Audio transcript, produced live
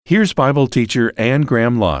Here's Bible teacher Anne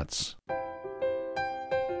Graham Lotz.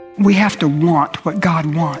 We have to want what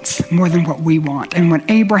God wants more than what we want. And when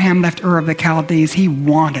Abraham left Ur of the Chaldees, he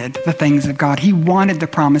wanted the things of God. He wanted the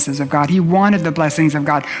promises of God. He wanted the blessings of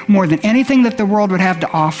God more than anything that the world would have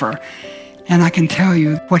to offer. And I can tell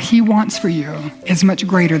you, what he wants for you is much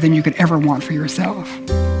greater than you could ever want for yourself.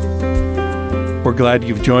 We're glad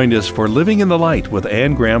you've joined us for Living in the Light with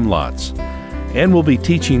Anne Graham Lotz. Anne will be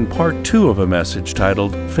teaching part 2 of a message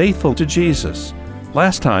titled Faithful to Jesus.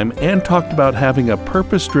 Last time, Anne talked about having a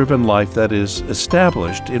purpose-driven life that is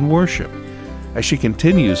established in worship. As she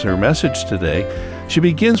continues her message today, she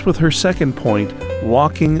begins with her second point,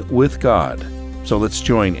 walking with God. So let's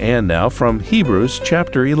join Anne now from Hebrews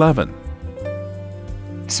chapter 11.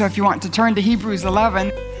 So if you want to turn to Hebrews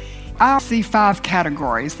 11, I see 5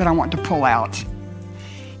 categories that I want to pull out.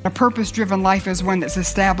 A purpose-driven life is one that's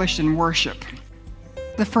established in worship.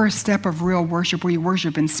 The first step of real worship, where you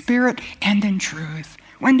worship in spirit and in truth.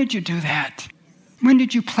 When did you do that? When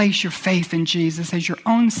did you place your faith in Jesus as your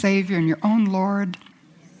own Savior and your own Lord?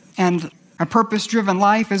 And a purpose-driven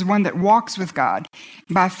life is one that walks with God.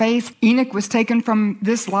 By faith, Enoch was taken from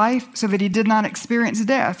this life so that he did not experience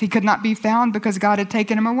death. He could not be found because God had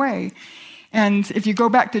taken him away. And if you go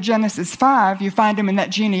back to Genesis 5, you find him in that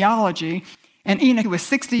genealogy. And Enoch was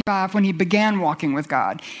 65 when he began walking with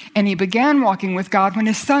God. And he began walking with God when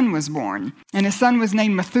his son was born. And his son was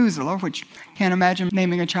named Methuselah, which can't imagine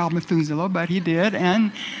naming a child Methuselah, but he did.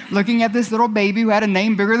 And looking at this little baby who had a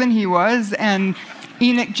name bigger than he was, and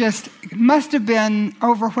Enoch just must have been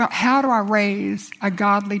overwhelmed. How do I raise a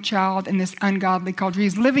godly child in this ungodly culture?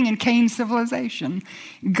 He's living in Cain's civilization,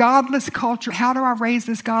 godless culture. How do I raise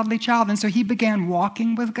this godly child? And so he began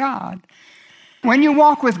walking with God. When you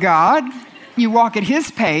walk with God, you walk at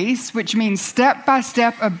his pace, which means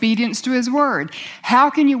step-by-step obedience to his word. How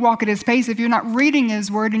can you walk at his pace if you're not reading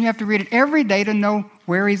his word and you have to read it every day to know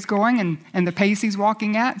where he's going and the pace he's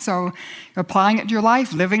walking at? So applying it to your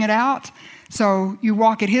life, living it out. So you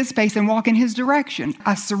walk at his pace and walk in his direction.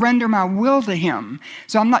 I surrender my will to him.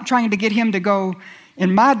 So I'm not trying to get him to go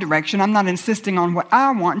in my direction. I'm not insisting on what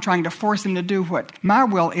I want and trying to force him to do what my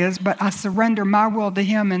will is, but I surrender my will to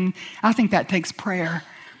him, and I think that takes prayer.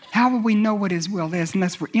 How will we know what his will is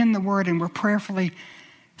unless we're in the Word and we're prayerfully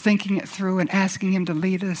thinking it through and asking him to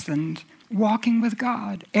lead us and walking with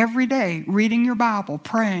God every day, reading your Bible,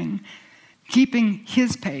 praying, keeping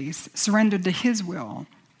his pace, surrendered to his will.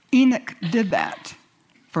 Enoch did that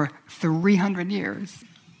for 300 years.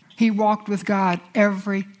 He walked with God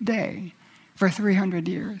every day for 300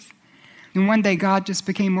 years. And one day God just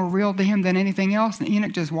became more real to him than anything else, and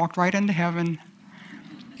Enoch just walked right into heaven.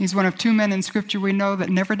 He's one of 2 men in Scripture we know that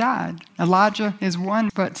never died. Elijah is one,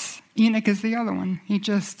 but Enoch is the other one.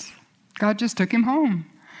 God just took him home.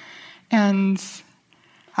 And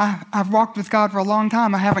I've walked with God for a long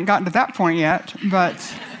time. I haven't gotten to that point yet,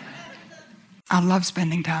 but I love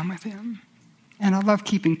spending time with him. And I love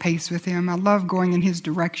keeping pace with him. I love going in his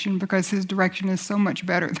direction because his direction is so much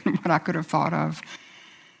better than what I could have thought of.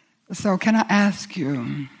 So can I ask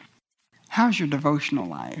you, how's your devotional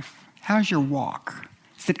life? How's your walk?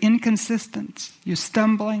 Is it inconsistent? You're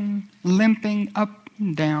stumbling, limping up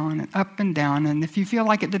and down and up and down. And if you feel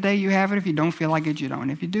like it today, you have it. If you don't feel like it, you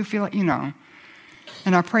don't. If you do feel it, you know.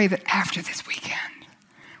 And I pray that after this weekend,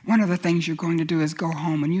 one of the things you're going to do is go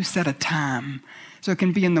home and you set a time. So it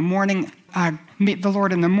can be in the morning. I meet the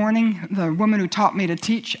Lord in the morning. The woman who taught me to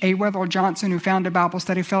teach, A. Wethell Johnson, who founded Bible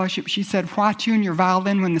Study Fellowship, she said, why tune your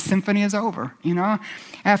violin when the symphony is over? You know,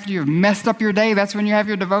 after you've messed up your day, that's when you have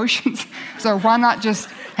your devotions. So why not just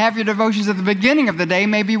have your devotions at the beginning of the day?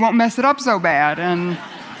 Maybe you won't mess it up so bad. And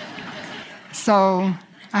so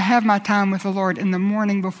I have my time with the Lord in the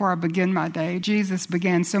morning before I begin my day. Jesus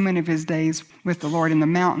began so many of his days with the Lord in the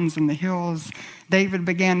mountains and the hills. David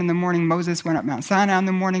began in the morning. Moses went up Mount Sinai in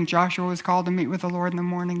the morning. Joshua was called to meet with the Lord in the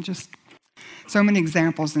morning. Just so many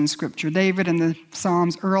examples in Scripture. David in the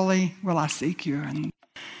Psalms, early will I seek you.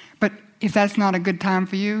 But if that's not a good time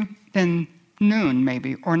for you, then noon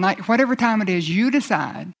maybe, or night, whatever time it is, you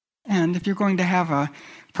decide. And if you're going to have a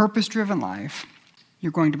purpose-driven life,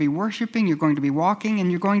 you're going to be worshiping, you're going to be walking,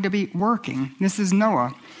 and you're going to be working. This is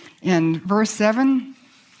Noah. In verse 7,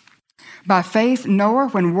 by faith, Noah,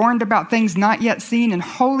 when warned about things not yet seen, in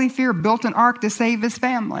holy fear, built an ark to save his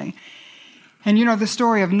family. And you know the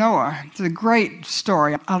story of Noah. It's a great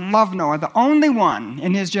story. I love Noah, the only one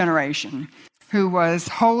in his generation who was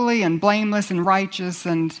holy and blameless and righteous,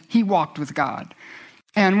 and he walked with God.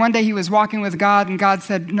 And one day he was walking with God, and God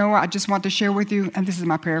said, Noah, I just want to share with you, and this is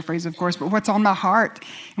my paraphrase, of course, but what's on my heart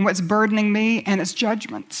and what's burdening me, and it's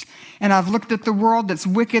judgments. And I've looked at the world that's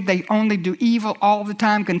wicked. They only do evil all the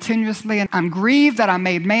time, continuously, and I'm grieved that I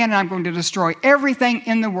made man, and I'm going to destroy everything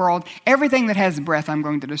in the world. Everything that has breath, I'm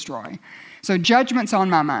going to destroy. So judgment's on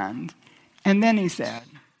my mind. And then he said,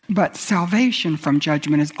 but salvation from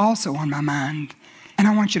judgment is also on my mind, and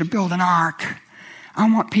I want you to build an ark. I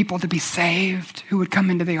want people to be saved who would come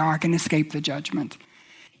into the ark and escape the judgment.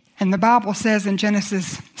 And the Bible says in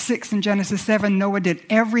Genesis 6 and Genesis 7, Noah did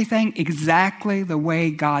everything exactly the way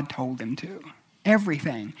God told him to.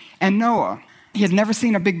 Everything. And Noah, he had never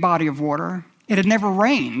seen a big body of water. It had never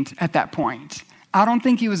rained at that point. I don't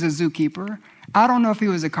think he was a zookeeper. I don't know if he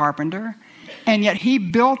was a carpenter. And yet he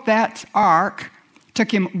built that ark.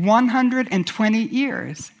 Took him 120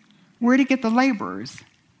 years. Where did he get the laborers?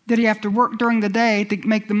 Did he have to work during the day to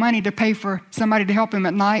make the money to pay for somebody to help him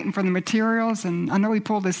at night and for the materials? And I know he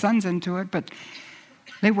pulled his sons into it, but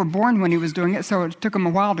they were born when he was doing it, so it took him a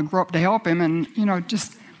while to grow up to help him. And,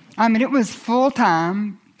 it was full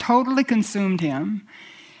time, totally consumed him.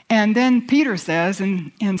 And then Peter says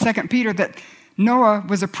in 2 Peter that Noah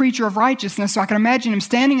was a preacher of righteousness, so I can imagine him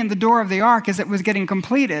standing in the door of the ark as it was getting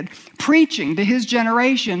completed, preaching to his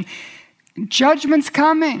generation, judgment's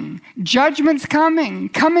coming. Judgment's coming.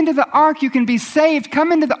 Come into the ark, you can be saved.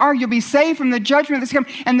 Come into the ark, you'll be saved from the judgment that's coming.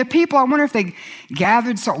 And the people, I wonder if they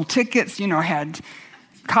gathered, sold tickets, had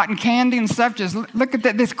cotton candy and stuff. Just look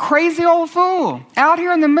at this crazy old fool out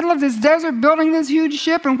here in the middle of this desert building this huge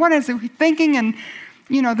ship. And what is he thinking? And,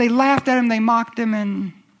 they laughed at him, they mocked him.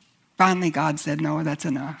 And finally God said, Noah, that's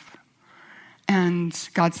enough. And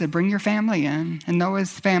God said, bring your family in. And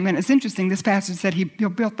Noah's family, and it's interesting, this passage said he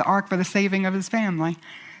built the ark for the saving of his family.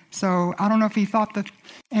 So I don't know if he thought that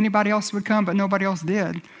anybody else would come, but nobody else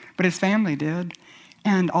did. But his family did.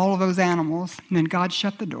 And all of those animals. And then God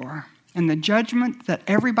shut the door. And the judgment that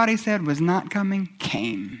everybody said was not coming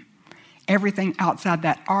came. Everything outside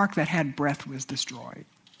that ark that had breath was destroyed.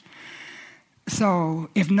 So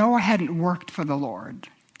if Noah hadn't worked for the Lord,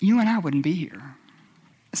 you and I wouldn't be here.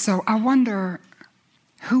 So I wonder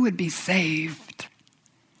who would be saved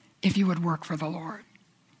if you would work for the Lord.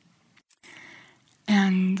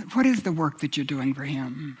 And what is the work that you're doing for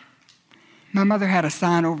him? My mother had a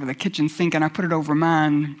sign over the kitchen sink, and I put it over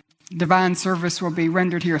mine. Divine service will be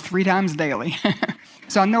rendered here 3 times daily.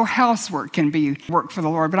 So I know housework can be work for the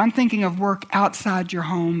Lord, but I'm thinking of work outside your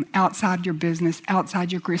home, outside your business,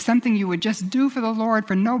 outside your career, something you would just do for the Lord.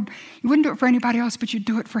 You wouldn't do it for anybody else, but you'd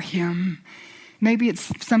do it for him. Maybe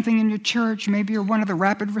it's something in your church. Maybe you're one of the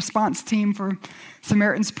rapid response team for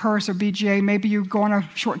Samaritan's Purse or BGA. Maybe you go on a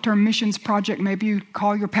short-term missions project. Maybe you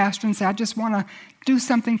call your pastor and say, I just want to do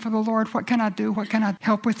something for the Lord. What can I do? What can I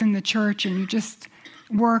help with in the church? And you just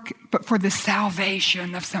work, but for the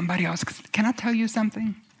salvation of somebody else. Can I tell you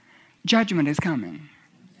something? Judgment is coming.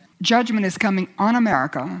 Judgment is coming on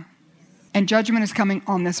America, and judgment is coming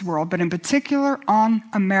on this world, but in particular on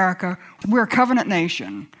America. We're a covenant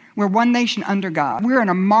nation. We're one nation under God. We're in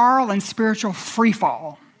a moral and spiritual free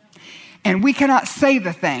fall. And we cannot say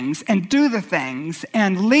the things and do the things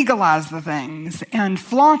and legalize the things and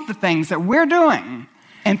flaunt the things that we're doing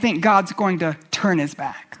and think God's going to turn his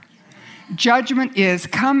back. Judgment is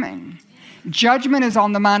coming. Judgment is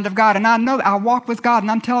on the mind of God. And I know that. I walk with God,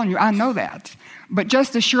 and I'm telling you, I know that. But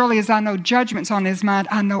just as surely as I know judgment's on his mind,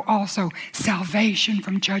 I know also salvation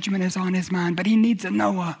from judgment is on his mind. But he needs a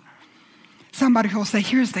Noah. Somebody who'll say,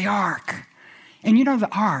 here's the ark. And the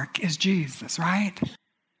ark is Jesus, right?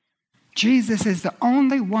 Jesus is the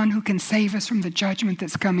only one who can save us from the judgment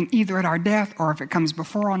that's coming either at our death or if it comes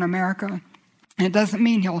before on America. And it doesn't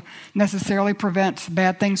mean he'll necessarily prevent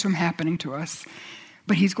bad things from happening to us.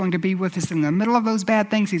 But he's going to be with us in the middle of those bad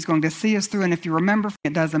things. He's going to see us through. And if you remember,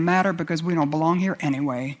 it doesn't matter because we don't belong here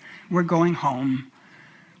anyway. We're going home.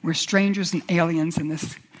 We're strangers and aliens in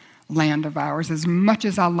this land of ours. As much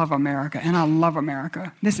as I love America, and I love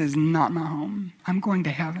America, this is not my home. I'm going to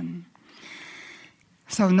heaven.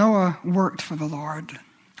 So Noah worked for the Lord.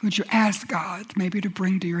 Would you ask God maybe to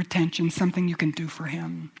bring to your attention something you can do for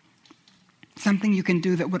him? Something you can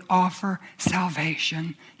do that would offer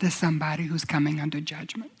salvation to somebody who's coming under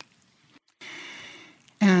judgment.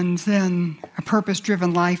 And then a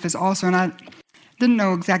purpose-driven life is also, and I didn't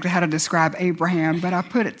know exactly how to describe Abraham, but I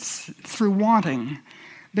put it through wanting.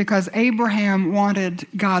 Because Abraham wanted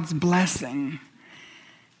God's blessing.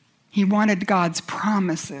 He wanted God's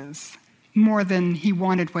promises more than he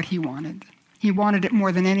wanted what he wanted. He wanted it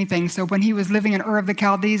more than anything. So when he was living in Ur of the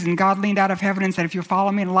Chaldees and God leaned out of heaven and said, if you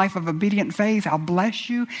follow me in a life of obedient faith, I'll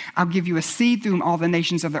bless you. I'll give you a seed through whom all the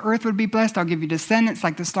nations of the earth would be blessed. I'll give you descendants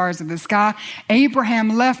like the stars of the sky.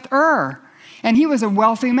 Abraham left Ur. And he was a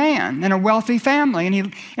wealthy man in a wealthy family.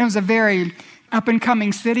 And it was a very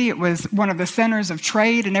up-and-coming city. It was one of the centers of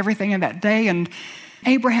trade and everything in that day. And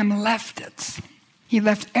Abraham left it. He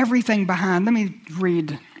left everything behind. Let me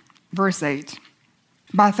read verse 8.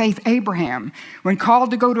 By faith, Abraham, when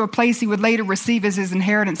called to go to a place he would later receive as his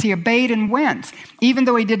inheritance, he obeyed and went, even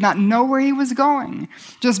though he did not know where he was going.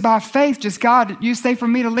 Just by faith, just God, you say for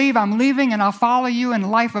me to leave, I'm leaving, and I'll follow you in a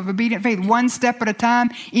life of obedient faith, one step at a time,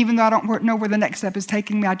 even though I don't know where the next step is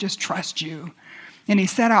taking me, I just trust you. And he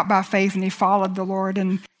set out by faith, and he followed the Lord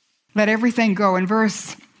and let everything go. In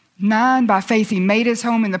verse 9, by faith, he made his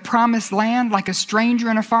home in the promised land like a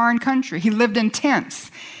stranger in a foreign country. He lived in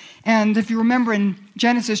tents. And if you remember in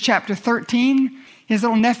Genesis chapter 13, his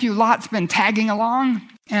little nephew Lot's been tagging along,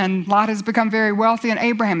 and Lot has become very wealthy, and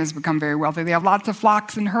Abraham has become very wealthy. They have lots of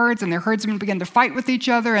flocks and herds, and their herdsmen begin to fight with each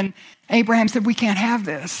other. And Abraham said, we can't have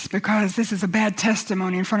this because this is a bad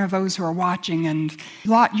testimony in front of those who are watching. And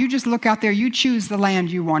Lot, you just look out there, you choose the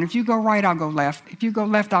land you want. If you go right, I'll go left. If you go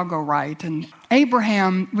left, I'll go right. And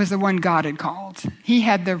Abraham was the one God had called. He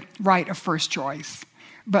had the right of first choice.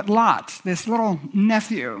 But Lot, this little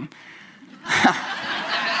nephew,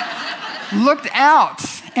 looked out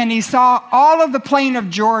and he saw all of the plain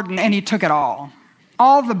of Jordan and he took it all.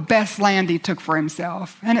 All the best land he took for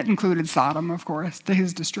himself. And it included Sodom, of course, to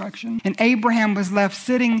his destruction. And Abraham was left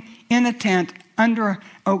sitting in a tent under an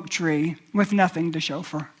oak tree with nothing to show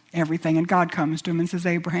for everything. And God comes to him and says,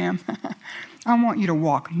 Abraham, I want you to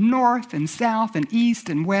walk north and south and east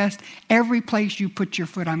and west. Every place you put your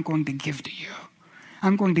foot, I'm going to give to you.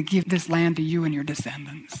 I'm going to give this land to you and your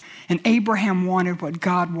descendants. And Abraham wanted what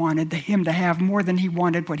God wanted him to have more than he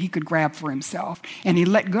wanted what he could grab for himself. And he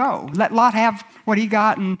let go. Let Lot have what he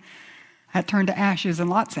got, and that turned to ashes in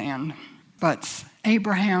Lot's hand. But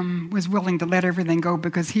Abraham was willing to let everything go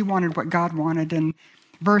because he wanted what God wanted. And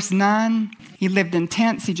verse 9, he lived in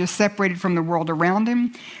tents. He just separated from the world around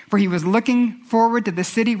him. For he was looking forward to the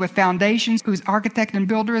city with foundations, whose architect and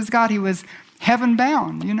builder is God. He was heaven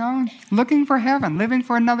bound, looking for heaven, living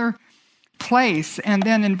for another place. And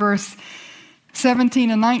then in verse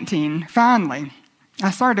 17 and 19, finally,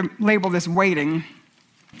 I started to label this waiting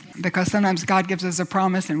because sometimes God gives us a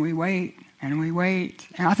promise and we wait and we wait.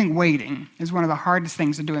 And I think waiting is one of the hardest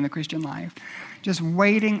things to do in the Christian life. Just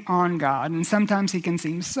waiting on God. And sometimes he can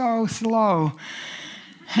seem so slow.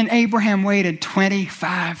 And Abraham waited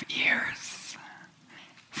 25 years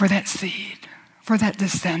for that seed, for that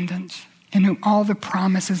descendant, in whom all the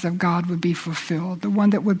promises of God would be fulfilled, the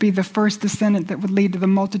one that would be the first descendant that would lead to the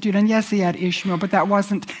multitude. And yes, he had Ishmael, but that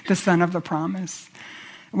wasn't the son of the promise.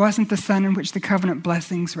 It wasn't the son in which the covenant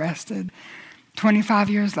blessings rested. 25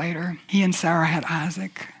 years later, he and Sarah had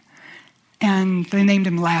Isaac, and they named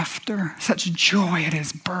him Laughter, such joy at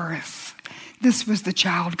his birth. This was the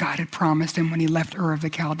child God had promised him when he left Ur of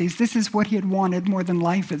the Chaldees. This is what he had wanted more than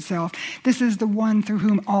life itself. This is the one through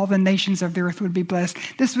whom all the nations of the earth would be blessed.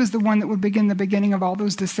 This was the one that would begin the beginning of all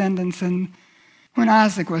those descendants. And when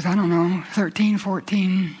Isaac was, 13,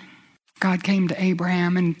 14, God came to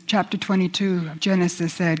Abraham. And chapter 22 of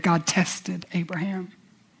Genesis said, God tested Abraham.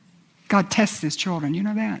 God tests his children. You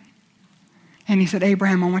know that? And he said,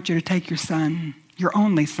 Abraham, I want you to take your son, your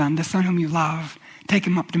only son, the son whom you love, take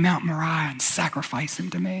him up to Mount Moriah and sacrifice him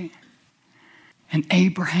to me. And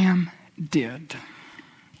Abraham did.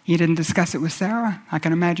 He didn't discuss it with Sarah. I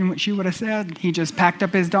can imagine what she would have said. He just packed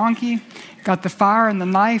up his donkey, got the fire and the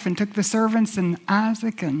knife, and took the servants and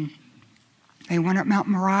Isaac, and they went up Mount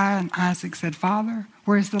Moriah, and Isaac said, Father,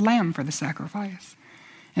 where's the lamb for the sacrifice?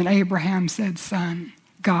 And Abraham said, Son,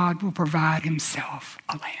 God will provide himself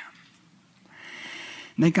a lamb.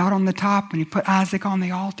 And they got on the top, and he put Isaac on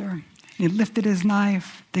the altar. He lifted his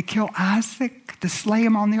knife to kill Isaac, to slay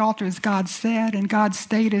him on the altar as God said, and God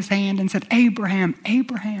stayed his hand and said, Abraham,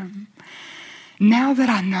 Abraham, now that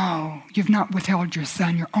I know you've not withheld your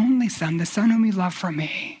son, your only son, the son whom you love from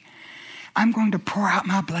me, I'm going to pour out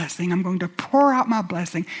my blessing. I'm going to pour out my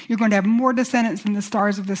blessing. You're going to have more descendants than the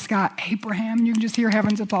stars of the sky. Abraham, you can just hear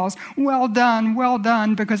heaven's applause. Well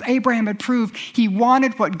done, because Abraham had proved he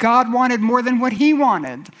wanted what God wanted more than what he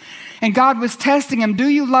wanted. And God was testing him. Do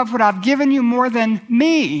you love what I've given you more than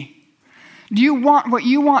me? Do you want what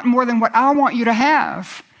you want more than what I want you to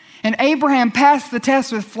have? And Abraham passed the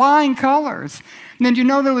test with flying colors. And then do you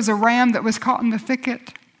know there was a ram that was caught in the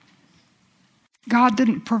thicket? God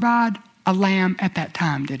didn't provide a lamb at that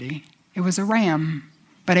time, did he? It was a ram.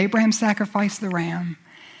 But Abraham sacrificed the ram.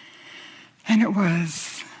 And it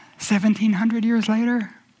was 1,700 years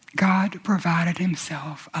later, God provided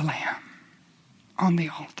himself a lamb on the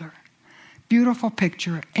altar. Beautiful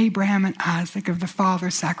picture, Abraham and Isaac, of the father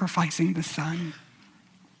sacrificing the son.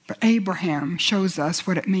 But Abraham shows us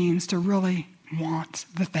what it means to really want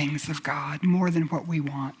the things of God more than what we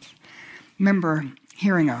want. Remember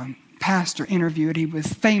hearing a pastor interviewed. He was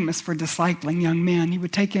famous for discipling young men. He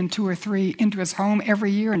would take in 2 or 3 into his home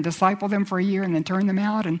every year and disciple them for a year and then turn them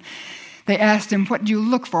out. And they asked him, what do you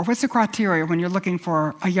look for? What's the criteria when you're looking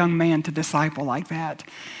for a young man to disciple like that?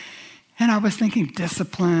 And I was thinking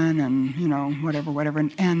discipline and, whatever.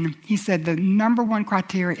 And he said the number one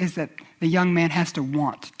criteria is that the young man has to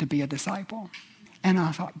want to be a disciple. And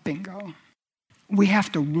I thought, bingo. We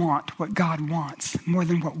have to want what God wants more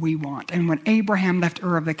than what we want. And when Abraham left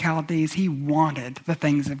Ur of the Chaldees, he wanted the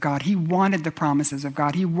things of God. He wanted the promises of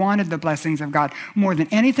God. He wanted the blessings of God more than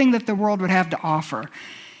anything that the world would have to offer.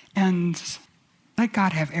 And let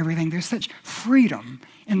God have everything. There's such freedom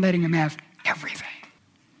in letting him have everything.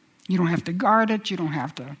 You don't have to guard it. You don't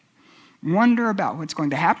have to wonder about what's going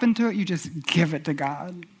to happen to it. You just give it to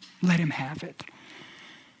God. Let him have it.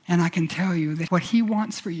 And I can tell you that what he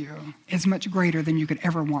wants for you is much greater than you could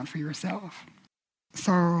ever want for yourself.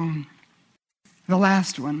 So the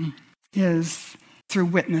last one is through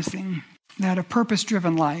witnessing. That a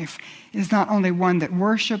purpose-driven life is not only one that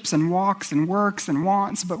worships and walks and works and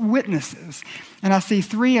wants, but witnesses. And I see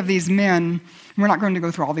 3 of these men. We're not going to go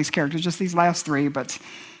through all these characters, just these last 3, but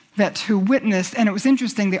that who witnessed, and it was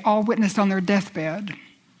interesting, they all witnessed on their deathbed.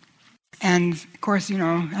 And of course,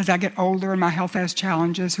 as I get older and my health has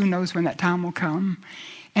challenges, who knows when that time will come.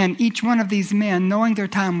 And each one of these men, knowing their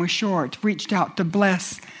time was short, reached out to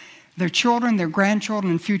bless their children, their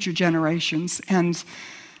grandchildren, and future generations. And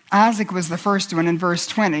Isaac was the first one in verse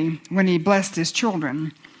 20 when he blessed his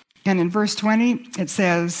children. And in verse 20, it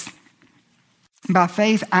says, by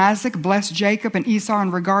faith, Isaac blessed Jacob and Esau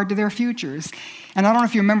in regard to their futures. And I don't know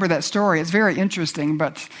if you remember that story. It's very interesting,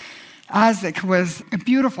 but Isaac was a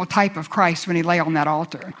beautiful type of Christ when he lay on that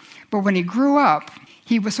altar. But when he grew up,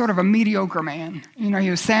 he was sort of a mediocre man. He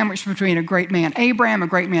was sandwiched between a great man Abraham, a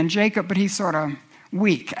great man Jacob, but he's sort of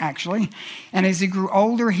weak, actually. And as he grew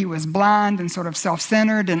older, he was blind and sort of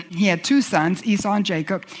self-centered. And he had 2 sons, Esau and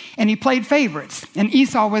Jacob, and he played favorites. And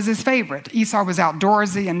Esau was his favorite. Esau was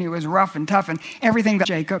outdoorsy, and he was rough and tough, and everything that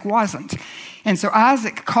Jacob wasn't. And so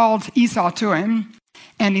Isaac called Esau to him,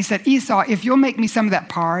 and he said, Esau, if you'll make me some of that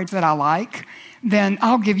porridge that I like, then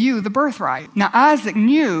I'll give you the birthright. Now, Isaac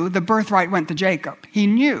knew the birthright went to Jacob. He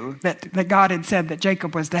knew that God had said that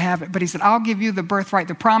Jacob was to have it. But he said, I'll give you the birthright,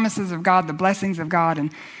 the promises of God, the blessings of God.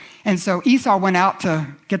 And so Esau went out to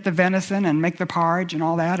get the venison and make the porridge and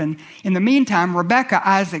all that. And in the meantime, Rebekah,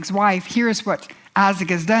 Isaac's wife, hears what Isaac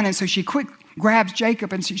has done. And so she grabs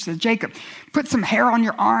Jacob and she says, Jacob, put some hair on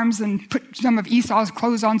your arms and put some of Esau's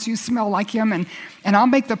clothes on so you smell like him. And I'll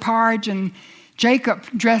make the porridge. And Jacob,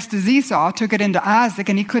 dressed as Esau, took it into Isaac,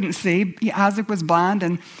 and he couldn't see. Isaac was blind,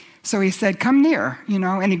 and so he said, come near,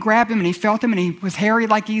 and he grabbed him, and he felt him, and he was hairy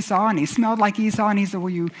like Esau, and he smelled like Esau, and he said, well,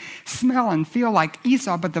 you smell and feel like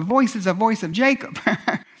Esau, but the voice is the voice of Jacob.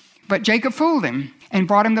 But Jacob fooled him and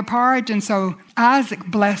brought him the porridge, and so Isaac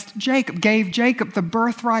blessed Jacob, gave Jacob the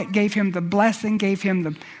birthright, gave him the blessing, gave him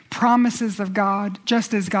the promises of God,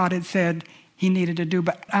 just as God had said he needed to do,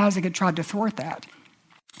 but Isaac had tried to thwart that.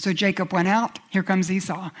 So Jacob went out. Here comes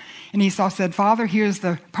Esau. And Esau said, Father, here's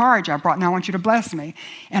the porridge I brought. Now I want you to bless me.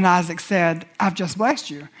 And Isaac said, I've just blessed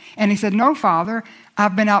you. And he said, no, Father,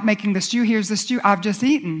 I've been out making the stew. Here's the stew I've just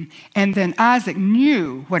eaten. And then Isaac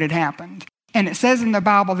knew what had happened. And it says in the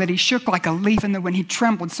Bible that he shook like a leaf in the wind. He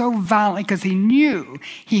trembled so violently because he knew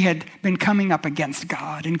he had been coming up against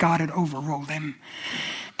God and God had overruled him.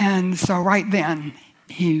 And so right then,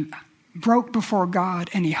 he broke before God,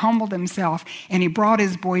 and he humbled himself, and he brought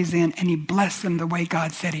his boys in, and he blessed them the way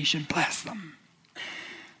God said he should bless them.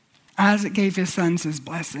 Isaac gave his sons his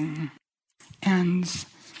blessing. And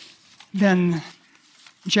then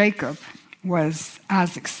Jacob was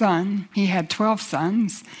Isaac's son. He had 12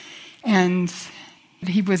 sons, and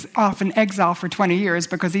he was off in exile for 20 years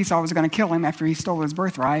because Esau was going to kill him after he stole his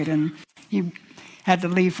birthright, and he had to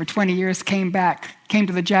leave for 20 years, came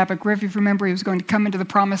to the Jabbok River. If you remember, he was going to come into the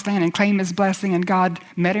promised land and claim his blessing, and God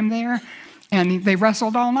met him there. And they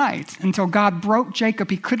wrestled all night until God broke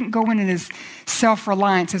Jacob. He couldn't go in his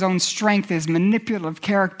self-reliance, his own strength, his manipulative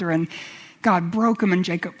character. And God broke him, and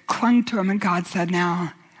Jacob clung to him. And God said,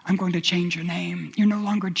 now, I'm going to change your name. You're no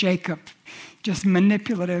longer Jacob. just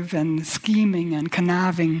manipulative and scheming and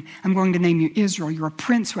conniving. I'm going to name you Israel. You're a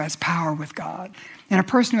prince who has power with God. And a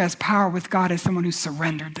person who has power with God is someone who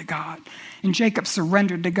surrendered to God. And Jacob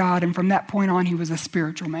surrendered to God, and from that point on, he was a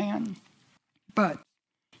spiritual man. But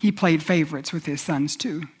he played favorites with his sons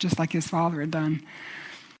too, just like his father had done.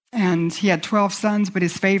 And he had 12 sons, but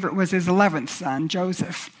his favorite was his 11th son,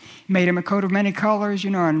 Joseph. He made him a coat of many colors,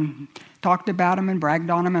 and talked about him and bragged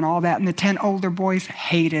on him and all that. And the 10 older boys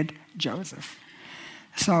hated Joseph.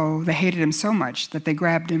 So they hated him so much that they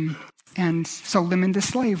grabbed him and sold him into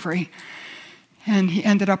slavery. And he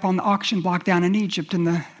ended up on the auction block down in Egypt. And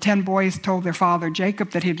the 10 boys told their father,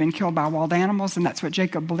 Jacob, that he'd been killed by wild animals. And that's what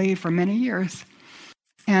Jacob believed for many years.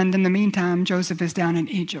 And in the meantime, Joseph is down in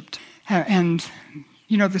Egypt. And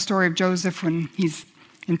you know the story of Joseph when he's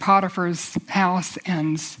in Potiphar's house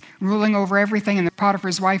and ruling over everything, and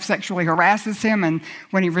Potiphar's wife sexually harasses him, and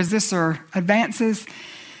when he resists her advances,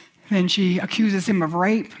 then she accuses him of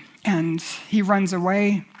rape, and he runs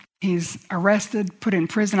away. He's arrested, put in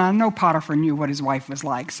prison. I know Potiphar knew what his wife was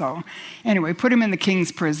like, so anyway, put him in the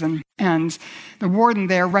king's prison, and the warden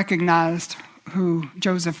there recognized who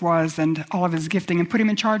Joseph was and all of his gifting and put him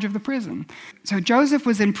in charge of the prison. So Joseph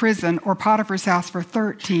was in prison or Potiphar's house for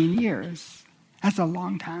 13 years. That's a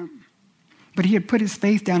long time. But he had put his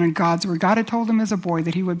faith down in God's word. God had told him as a boy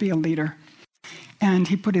that he would be a leader. And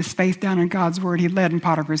he put his faith down in God's word. He led in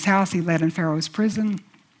Potiphar's house. He led in Pharaoh's prison.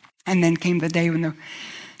 And then came the day when the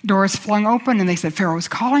doors flung open and they said, Pharaoh's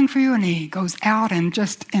calling for you. And he goes out and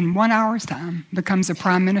just in 1 hour's time becomes the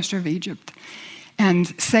prime minister of Egypt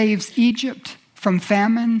and saves Egypt from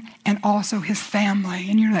famine and also his family.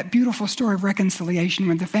 And you know that beautiful story of reconciliation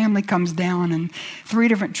when the family comes down and 3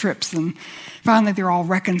 different trips and finally they're all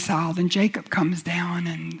reconciled and Jacob comes down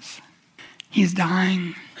and he's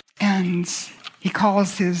dying and he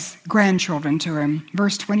calls his grandchildren to him.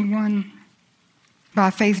 Verse 21, by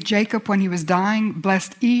faith Jacob, when he was dying,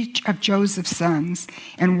 blessed each of Joseph's sons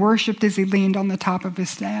and worshiped as he leaned on the top of his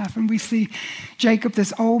staff. And we see Jacob,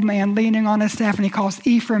 this old man, leaning on his staff, and he calls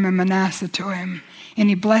Ephraim and Manasseh to him. And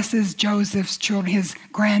he blesses Joseph's children, his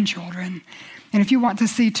grandchildren. And if you want to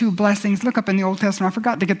see 2 blessings, look up in the Old Testament. I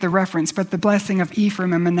forgot to get the reference, but the blessing of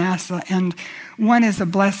Ephraim and Manasseh. And one is a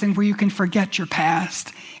blessing where you can forget your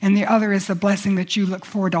past. And the other is the blessing that you look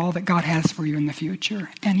forward to all that God has for you in the future.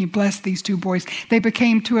 And he blessed these 2 boys. They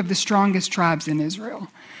became 2 of the strongest tribes in Israel.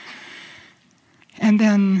 And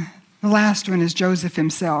then the last one is Joseph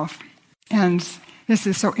himself. And this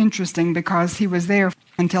is so interesting because he was there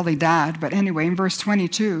until he died. But anyway, in verse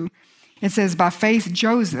 22, it says, by faith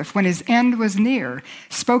Joseph, when his end was near,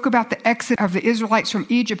 spoke about the exit of the Israelites from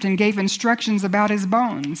Egypt and gave instructions about his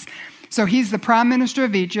bones. So he's the prime minister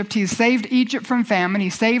of Egypt. He's saved Egypt from famine. He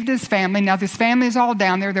saved his family. Now this family is all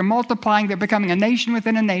down there. They're multiplying. They're becoming a nation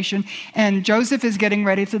within a nation. And Joseph is getting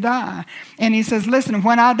ready to die. And he says, listen,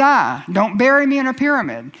 when I die, don't bury me in a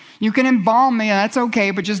pyramid. You can embalm me, and that's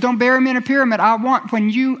okay, but just don't bury me in a pyramid. I want when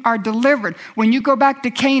you are delivered, when you go back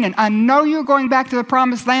to Canaan, I know you're going back to the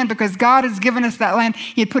promised land because God has given us that land.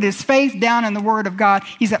 He had put his faith down in the word of God.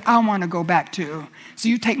 He said, I want to go back too. So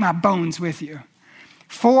you take my bones with you.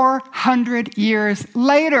 400 years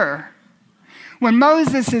later, when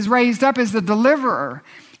Moses is raised up as the deliverer,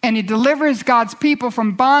 and he delivers God's people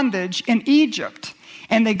from bondage in Egypt,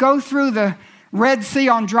 and they go through the Red Sea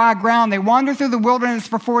on dry ground, they wander through the wilderness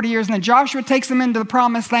for 40 years, and then Joshua takes them into the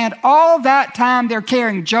promised land. All that time, they're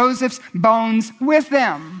carrying Joseph's bones with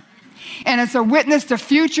them. And it's a witness to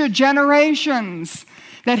future generations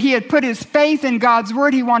that he had put his faith in God's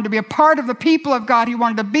word. He wanted to be a part of the people of God. He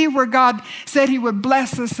wanted to be where God said he would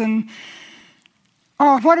bless us. And,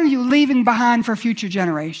 what are you leaving behind for future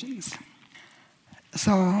generations?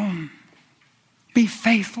 So, be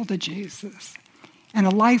faithful to Jesus. And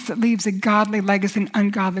a life that leaves a godly legacy in an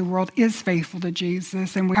ungodly world is faithful to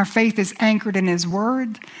Jesus. And our faith is anchored in his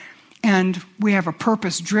word. And we have a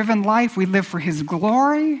purpose-driven life. We live for his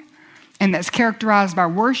glory. And that's characterized by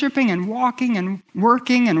worshiping and walking and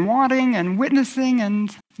working and wanting and witnessing.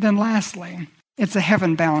 And then lastly, it's a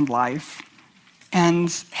heaven-bound life.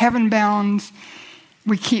 And heaven-bound,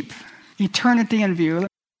 we keep eternity in view.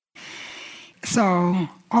 So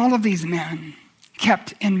all of these men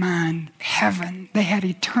kept in mind heaven. They had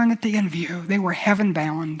eternity in view. They were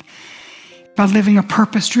heaven-bound by living a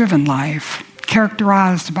purpose-driven life,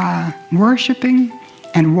 characterized by worshiping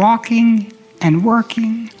and walking and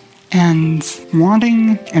working and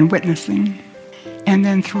wanting and witnessing, and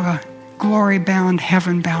then through a glory-bound,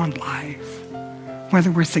 heaven-bound life. Whether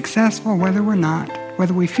we're successful, whether we're not,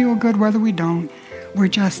 whether we feel good, whether we don't, we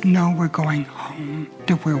just know we're going home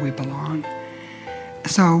to where we belong.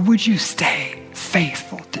 So would you stay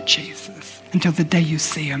faithful to Jesus? until the day you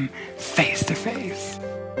see him face to face.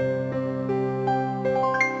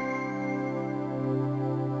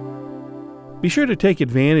 Be sure to take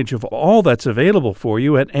advantage of all that's available for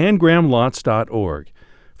you at AnnGrahamLotz.org.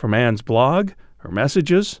 From Ann's blog, her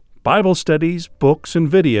messages, Bible studies, books, and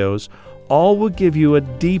videos, all will give you a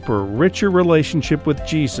deeper, richer relationship with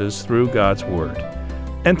Jesus through God's Word.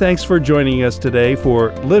 And thanks for joining us today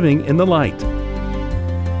for Living in the Light.